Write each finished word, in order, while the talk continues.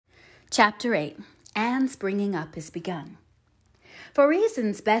Chapter 8. Anne's bringing up is begun. For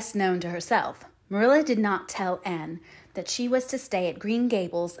reasons best known to herself, Marilla did not tell Anne that she was to stay at Green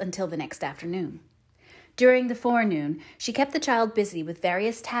Gables until the next afternoon. During the forenoon, she kept the child busy with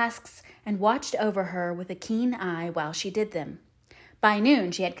various tasks and watched over her with a keen eye while she did them. By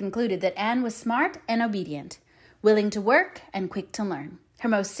noon, she had concluded that Anne was smart and obedient, willing to work and quick to learn. Her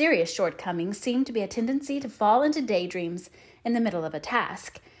most serious shortcoming seemed to be a tendency to fall into daydreams in the middle of a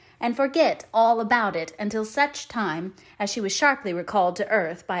task, and forget all about it until such time as she was sharply recalled to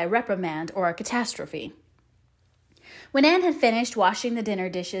earth by a reprimand or a catastrophe. When Anne had finished washing the dinner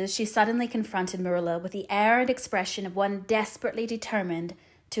dishes, she suddenly confronted Marilla with the air and expression of one desperately determined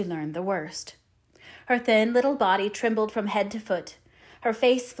to learn the worst. Her thin little body trembled from head to foot. Her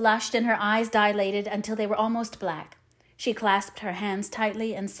face flushed and her eyes dilated until they were almost black. She clasped her hands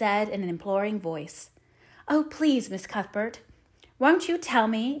tightly and said in an imploring voice, "Oh, please, Miss Cuthbert, won't you tell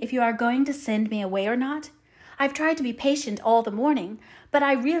me if you are going to send me away or not? I've tried to be patient all the morning, but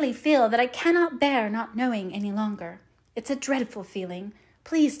I really feel that I cannot bear not knowing any longer. It's a dreadful feeling.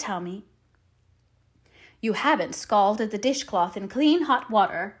 Please tell me." "You haven't scalded the dishcloth in clean hot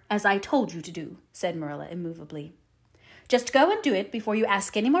water, as I told you to do," said Marilla immovably. "Just go and do it before you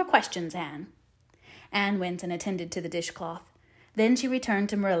ask any more questions, Anne." Anne went and attended to the dishcloth. Then she returned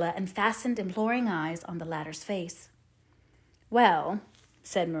to Marilla and fastened imploring eyes on the latter's face. "Well,"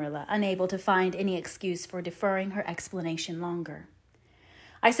 said Marilla, unable to find any excuse for deferring her explanation longer,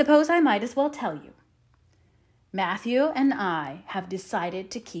 "I suppose I might as well tell you. Matthew and I have decided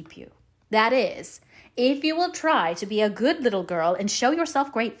to keep you. That is, if you will try to be a good little girl and show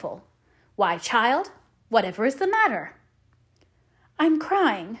yourself grateful. Why, child, whatever is the matter?" "I'm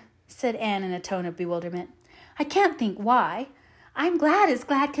crying," said Anne in a tone of bewilderment. "I can't think why. I'm glad as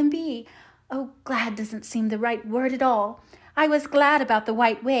glad can be. Oh, glad doesn't seem the right word at all. I was glad about the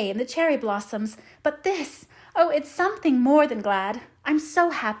white way and the cherry blossoms, but this, oh, it's something more than glad. I'm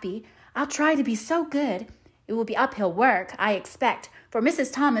so happy. I'll try to be so good. It will be uphill work, I expect, for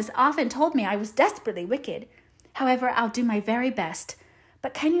Mrs. Thomas often told me I was desperately wicked. However, I'll do my very best.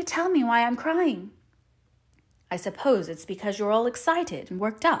 But can you tell me why I'm crying?" "I suppose it's because you're all excited and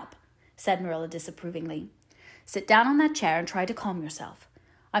worked up," said Marilla disapprovingly. "Sit down on that chair and try to calm yourself.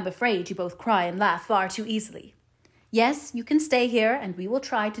 I'm afraid you both cry and laugh far too easily. Yes, you can stay here, and we will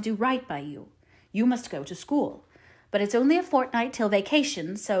try to do right by you. You must go to school. But it's only a fortnight till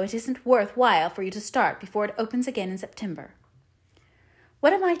vacation, so it isn't worth while for you to start before it opens again in September."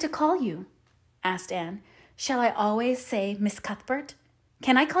 "What am I to call you?" asked Anne. "Shall I always say Miss Cuthbert?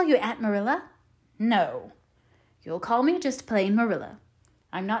 Can I call you Aunt Marilla?" "No. You'll call me just plain Marilla.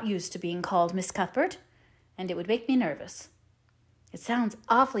 I'm not used to being called Miss Cuthbert, and it would make me nervous." "It sounds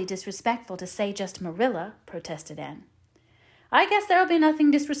awfully disrespectful to say just Marilla," protested Anne. "I guess there'll be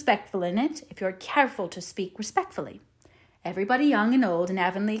nothing disrespectful in it if you're careful to speak respectfully. Everybody young and old in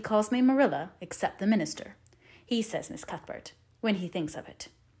Avonlea calls me Marilla, except the minister. He says Miss Cuthbert, when he thinks of it."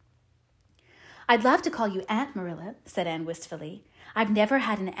 "I'd love to call you Aunt Marilla," said Anne wistfully. "I've never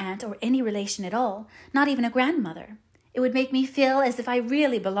had an aunt or any relation at all, not even a grandmother. It would make me feel as if I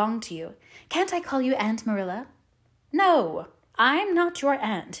really belonged to you. Can't I call you Aunt Marilla?" "No, I'm not your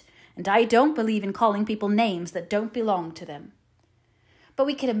aunt, and I don't believe in calling people names that don't belong to them." "But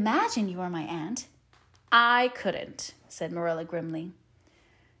we could imagine you are my aunt." "I couldn't," said Marilla grimly.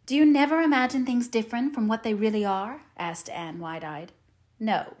 "Do you never imagine things different from what they really are?" asked Anne wide-eyed.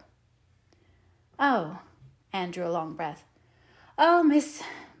 "No." "Oh," Anne drew a long breath. "Oh, Miss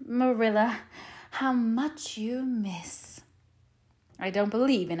Marilla, how much you miss." "I don't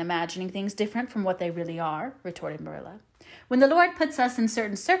believe in imagining things different from what they really are," retorted Marilla. "When the Lord puts us in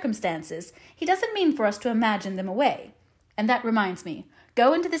certain circumstances, he doesn't mean for us to imagine them away. And that reminds me,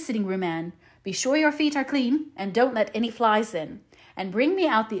 go into the sitting room, Anne. Be sure your feet are clean, and don't let any flies in. And bring me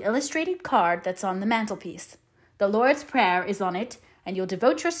out the illustrated card that's on the mantelpiece. The Lord's Prayer is on it, and you'll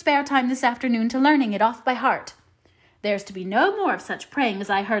devote your spare time this afternoon to learning it off by heart. There's to be no more of such praying as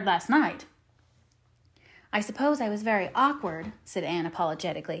I heard last night." "I suppose I was very awkward," said Anne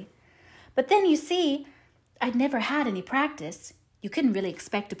apologetically. "But then, you see, I'd never had any practice. You couldn't really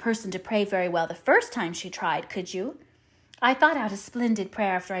expect a person to pray very well the first time she tried, could you? I thought out a splendid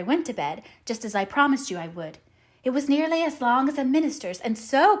prayer after I went to bed, just as I promised you I would. It was nearly as long as a minister's and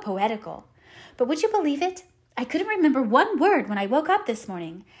so poetical. But would you believe it? I couldn't remember one word when I woke up this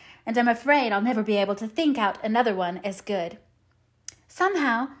morning, and I'm afraid I'll never be able to think out another one as good.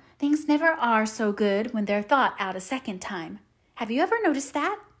 Somehow, things never are so good when they're thought out a second time. Have you ever noticed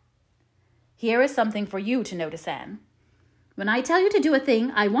that?" "Here is something for you to notice, Anne. When I tell you to do a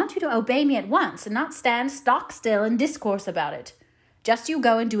thing, I want you to obey me at once and not stand stock still and discourse about it. Just you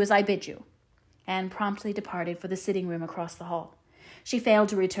go and do as I bid you." Anne promptly departed for the sitting room across the hall. She failed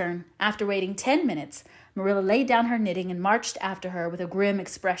to return. After waiting 10 minutes, Marilla laid down her knitting and marched after her with a grim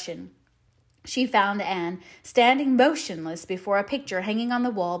expression. She found Anne standing motionless before a picture hanging on the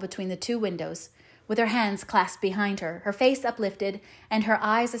wall between the two windows, with her hands clasped behind her, her face uplifted, and her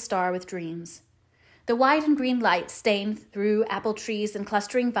eyes astar with dreams. The white and green light, stained through apple trees and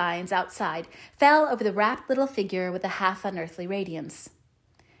clustering vines outside, fell over the rapt little figure with a half-unearthly radiance.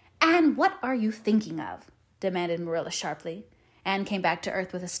 "Anne, what are you thinking of?" demanded Marilla sharply. Anne came back to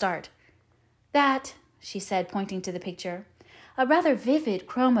earth with a start. "That," she said, pointing to the picture, "a rather vivid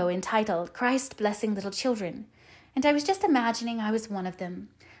chromo entitled 'Christ Blessing Little Children,' and I was just imagining I was one of them,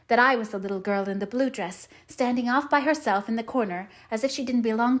 that I was the little girl in the blue dress, standing off by herself in the corner as if she didn't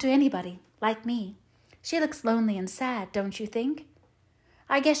belong to anybody, like me. She looks lonely and sad, don't you think?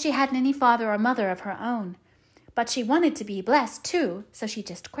 I guess she hadn't any father or mother of her own, but she wanted to be blessed, too, so she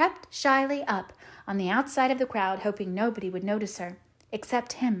just crept shyly up on the outside of the crowd, hoping nobody would notice her,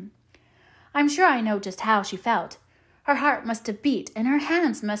 except him. I'm sure I know just how she felt. Her heart must have beat, and her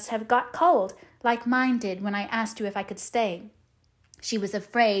hands must have got cold, like mine did when I asked you if I could stay. She was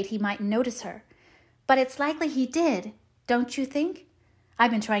afraid he might notice her. But it's likely he did, don't you think?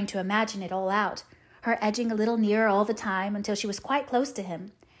 I've been trying to imagine it all out, her edging a little nearer all the time until she was quite close to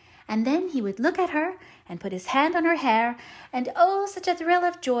him. And then he would look at her and put his hand on her hair, and oh, such a thrill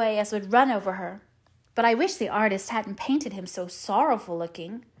of joy as would run over her. But I wish the artist hadn't painted him so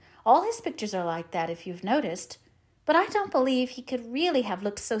sorrowful-looking. All his pictures are like that, if you've noticed. But I don't believe he could really have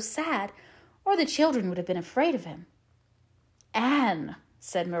looked so sad, or the children would have been afraid of him." "Anne,"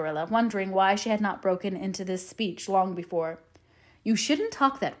 said Marilla, wondering why she had not broken into this speech long before, "you shouldn't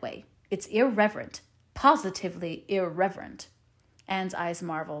talk that way. It's irreverent. Positively irreverent." Anne's eyes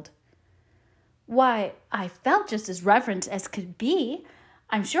marveled. "Why, I felt just as reverent as could be.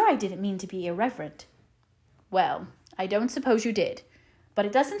 I'm sure I didn't mean to be irreverent." "Well, I don't suppose you did, but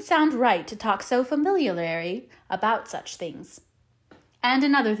it doesn't sound right to talk so familiarly about such things. And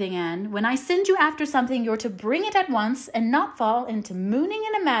another thing, Anne, when I send you after something, you're to bring it at once and not fall into mooning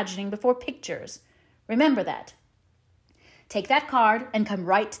and imagining before pictures. Remember that. Take that card and come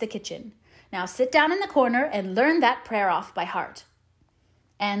right to the kitchen. Now sit down in the corner and learn that prayer off by heart."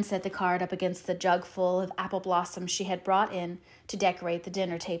 Anne set the card up against the jug full of apple blossoms she had brought in to decorate the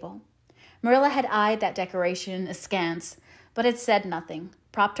dinner table. Marilla had eyed that decoration askance, but had said nothing,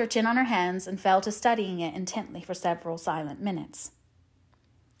 propped her chin on her hands, and fell to studying it intently for several silent minutes.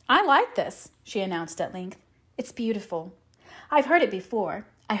 "I like this," she announced at length. "It's beautiful. I've heard it before.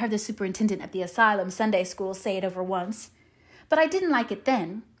 I heard the superintendent of the asylum Sunday school say it over once. But I didn't like it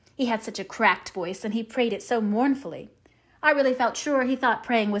then. He had such a cracked voice, and he prayed it so mournfully. I really felt sure he thought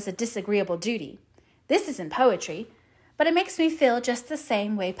praying was a disagreeable duty. This isn't poetry, but it makes me feel just the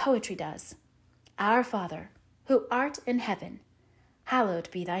same way poetry does. Our Father, who art in heaven, hallowed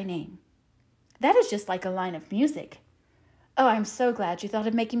be thy name. That is just like a line of music. Oh, I'm so glad you thought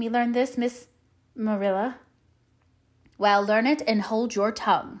of making me learn this, Miss Marilla." "Well, learn it and hold your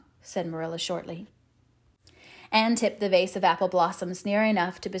tongue," said Marilla shortly. Anne tipped the vase of apple blossoms near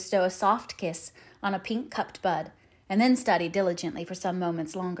enough to bestow a soft kiss on a pink-cupped bud, and then studied diligently for some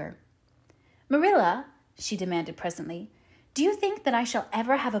moments longer. "Marilla," she demanded presently, "do you think that I shall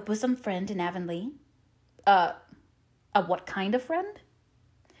ever have a bosom friend in Avonlea?" A what kind of friend?"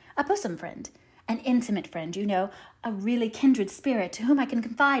 "A bosom friend. An intimate friend, you know, a really kindred spirit to whom I can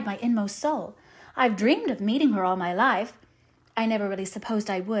confide my inmost soul. I've dreamed of meeting her all my life. I never really supposed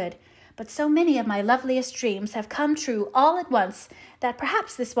I would, but so many of my loveliest dreams have come true all at once that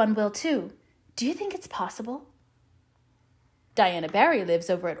perhaps this one will too. Do you think it's possible?" "Diana Barry lives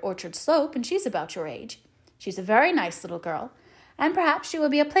over at Orchard Slope, and she's about your age. She's a very nice little girl, and perhaps she will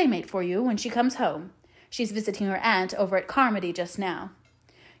be a playmate for you when she comes home. She's visiting her aunt over at Carmody just now.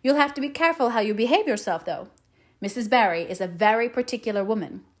 You'll have to be careful how you behave yourself, though. Mrs. Barry is a very particular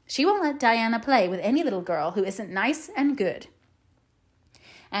woman. She won't let Diana play with any little girl who isn't nice and good."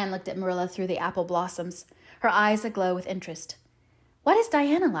 Anne looked at Marilla through the apple blossoms, her eyes aglow with interest. "What is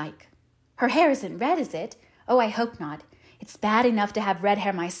Diana like? Her hair isn't red, is it? Oh, I hope not. It's bad enough to have red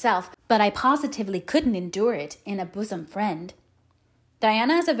hair myself, but I positively couldn't endure it in a bosom friend."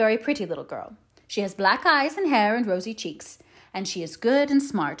 "Diana is a very pretty little girl. She has black eyes and hair and rosy cheeks, and she is good and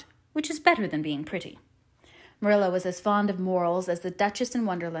smart, which is better than being pretty." Marilla was as fond of morals as the Duchess in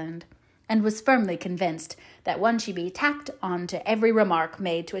Wonderland, and was firmly convinced that one should be tacked on to every remark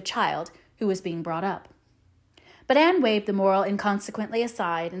made to a child who was being brought up. But Anne waved the moral inconsequently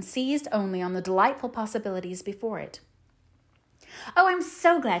aside and seized only on the delightful possibilities before it. Oh, I'm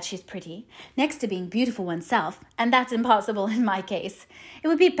so glad she's pretty, next to being beautiful oneself, and that's impossible in my case. It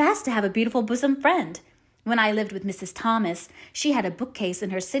would be best to have a beautiful bosom friend. When I lived with Mrs. Thomas, she had a bookcase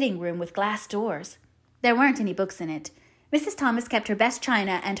in her sitting room with glass doors. There weren't any books in it. Mrs. Thomas kept her best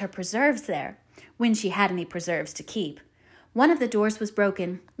china and her preserves there, when she had any preserves to keep. One of the doors was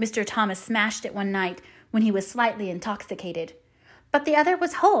broken. Mr. Thomas smashed it one night when he was slightly intoxicated. But the other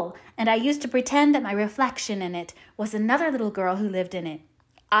was whole, and I used to pretend that my reflection in it was another little girl who lived in it.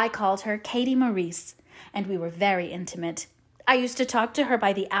 I called her Katie Maurice, and we were very intimate. I used to talk to her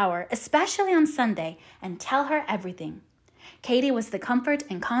by the hour, especially on Sunday, and tell her everything. Katie was the comfort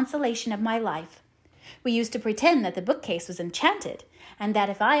and consolation of my life. We used to pretend that the bookcase was enchanted, and that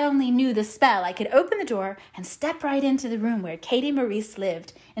if I only knew the spell, I could open the door and step right into the room where Katie Maurice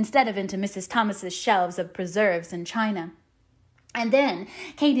lived, instead of into Mrs. Thomas's shelves of preserves and china. And then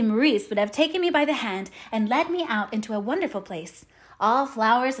Katie Maurice would have taken me by the hand and led me out into a wonderful place, all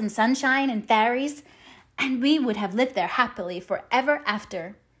flowers and sunshine and fairies, and we would have lived there happily forever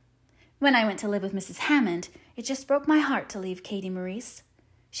after. When I went to live with Mrs. Hammond, it just broke my heart to leave Katie Maurice.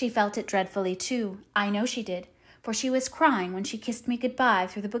 She felt it dreadfully, too. I know she did, for she was crying when she kissed me goodbye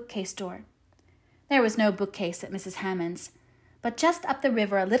through the bookcase door. There was no bookcase at Mrs. Hammond's, but just up the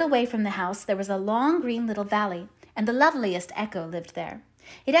river a little way from the house there was a long green little valley, and the loveliest echo lived there.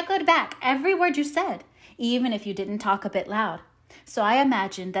 It echoed back every word you said, even if you didn't talk a bit loud. So I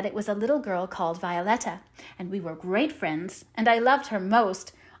imagined that it was a little girl called Violetta, and we were great friends, and I loved her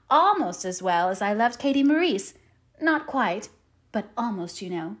almost as well as I loved Katie Maurice. Not quite, but almost, you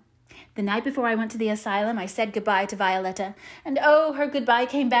know. The night before I went to the asylum, I said goodbye to Violetta, and oh, her goodbye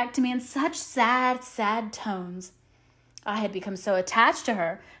came back to me in such sad, sad tones. I had become so attached to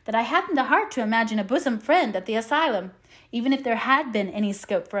her that I hadn't the heart to imagine a bosom friend at the asylum, even if there had been any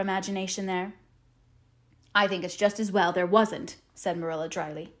scope for imagination there. I think it's just as well there wasn't, said Marilla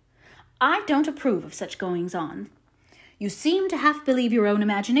dryly. I don't approve of such goings-on. You seem to half believe your own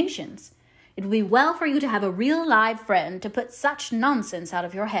imaginations. It would be well for you to have a real live friend to put such nonsense out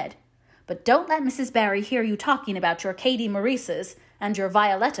of your head. But don't let Mrs. Barry hear you talking about your Katie Maurices and your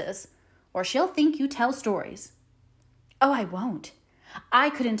Violettas, or she'll think you tell stories. Oh, I won't. I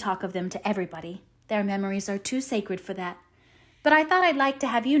couldn't talk of them to everybody. Their memories are too sacred for that. But I thought I'd like to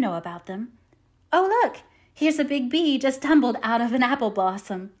have you know about them. Oh, look, here's a big bee just tumbled out of an apple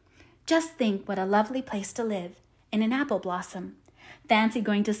blossom. Just think what a lovely place to live, in an apple blossom. Fancy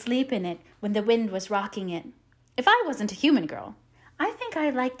going to sleep in it when the wind was rocking it. If I wasn't a human girl, I think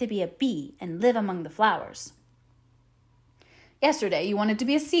I'd like to be a bee and live among the flowers. Yesterday you wanted to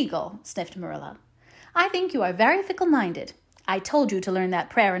be a seagull, sniffed Marilla. I think you are very fickle-minded. I told you to learn that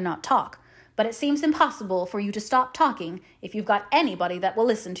prayer and not talk, but it seems impossible for you to stop talking if you've got anybody that will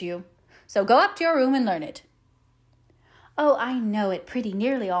listen to you. So go up to your room and learn it. Oh, I know it pretty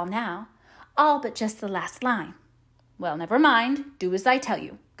nearly all now, all but just the last line. Well, never mind. Do as I tell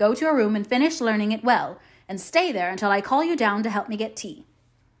you. Go to your room and finish learning it well, and stay there until I call you down to help me get tea.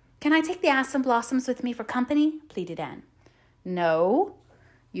 Can I take the aspen blossoms with me for company? Pleaded Anne. No.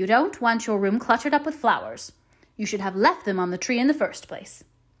 You don't want your room cluttered up with flowers. You should have left them on the tree in the first place.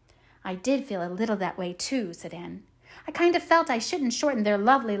 I did feel a little that way, too, said Anne. I kind of felt I shouldn't shorten their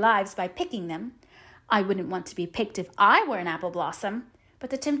lovely lives by picking them. I wouldn't want to be picked if I were an apple blossom,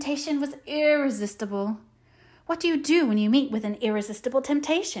 but the temptation was irresistible. What do you do when you meet with an irresistible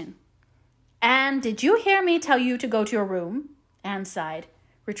temptation? Anne, did you hear me tell you to go to your room? Anne sighed,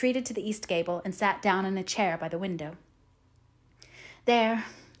 retreated to the east gable, and sat down in a chair by the window. There,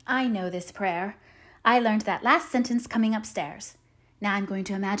 I know this prayer. I learned that last sentence coming upstairs. Now I'm going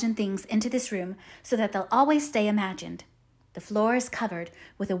to imagine things into this room so that they'll always stay imagined. The floor is covered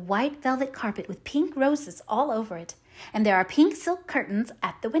with a white velvet carpet with pink roses all over it, and there are pink silk curtains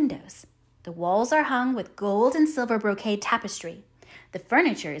at the windows. The walls are hung with gold and silver brocade tapestry. The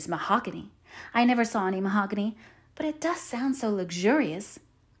furniture is mahogany. I never saw any mahogany, but it does sound so luxurious.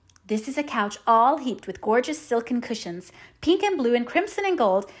 This is a couch all heaped with gorgeous silken cushions, pink and blue and crimson and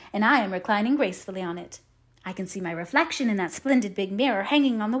gold, and I am reclining gracefully on it. I can see my reflection in that splendid big mirror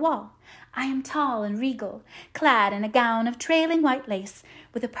hanging on the wall. I am tall and regal, clad in a gown of trailing white lace,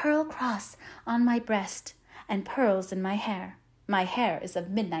 with a pearl cross on my breast and pearls in my hair. My hair is of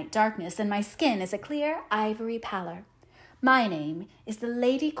midnight darkness, and my skin is a clear ivory pallor. My name is the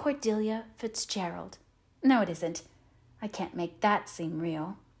Lady Cordelia Fitzgerald. No, it isn't. I can't make that seem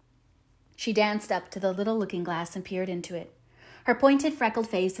real. She danced up to the little looking-glass and peered into it. Her pointed, freckled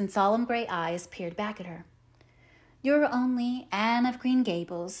face and solemn gray eyes peered back at her. You're only Anne of Green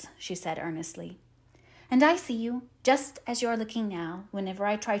Gables, she said earnestly. And I see you, just as you're looking now, whenever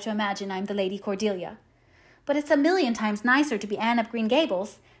I try to imagine I'm the Lady Cordelia. But it's a million times nicer to be Anne of Green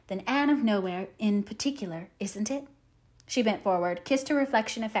Gables than Anne of Nowhere in particular, isn't it? She bent forward, kissed her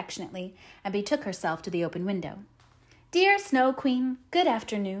reflection affectionately, and betook herself to the open window. Dear Snow Queen, good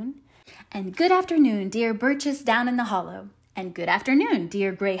afternoon. And good afternoon, dear birches down in the hollow. And good afternoon,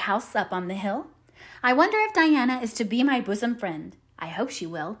 dear gray house up on the hill. I wonder if Diana is to be my bosom friend. I hope she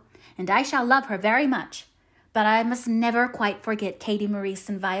will, and I shall love her very much. But I must never quite forget Katie Maurice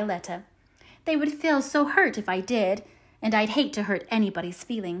and Violetta. They would feel so hurt if I did, and I'd hate to hurt anybody's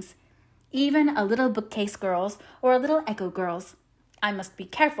feelings, even a little bookcase girl's or a little echo girl's. I must be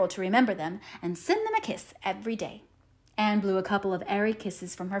careful to remember them and send them a kiss every day. Anne blew a couple of airy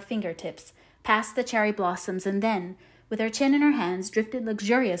kisses from her fingertips, past the cherry blossoms, and then, with her chin in her hands, drifted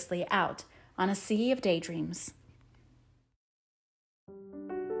luxuriously out on a sea of daydreams.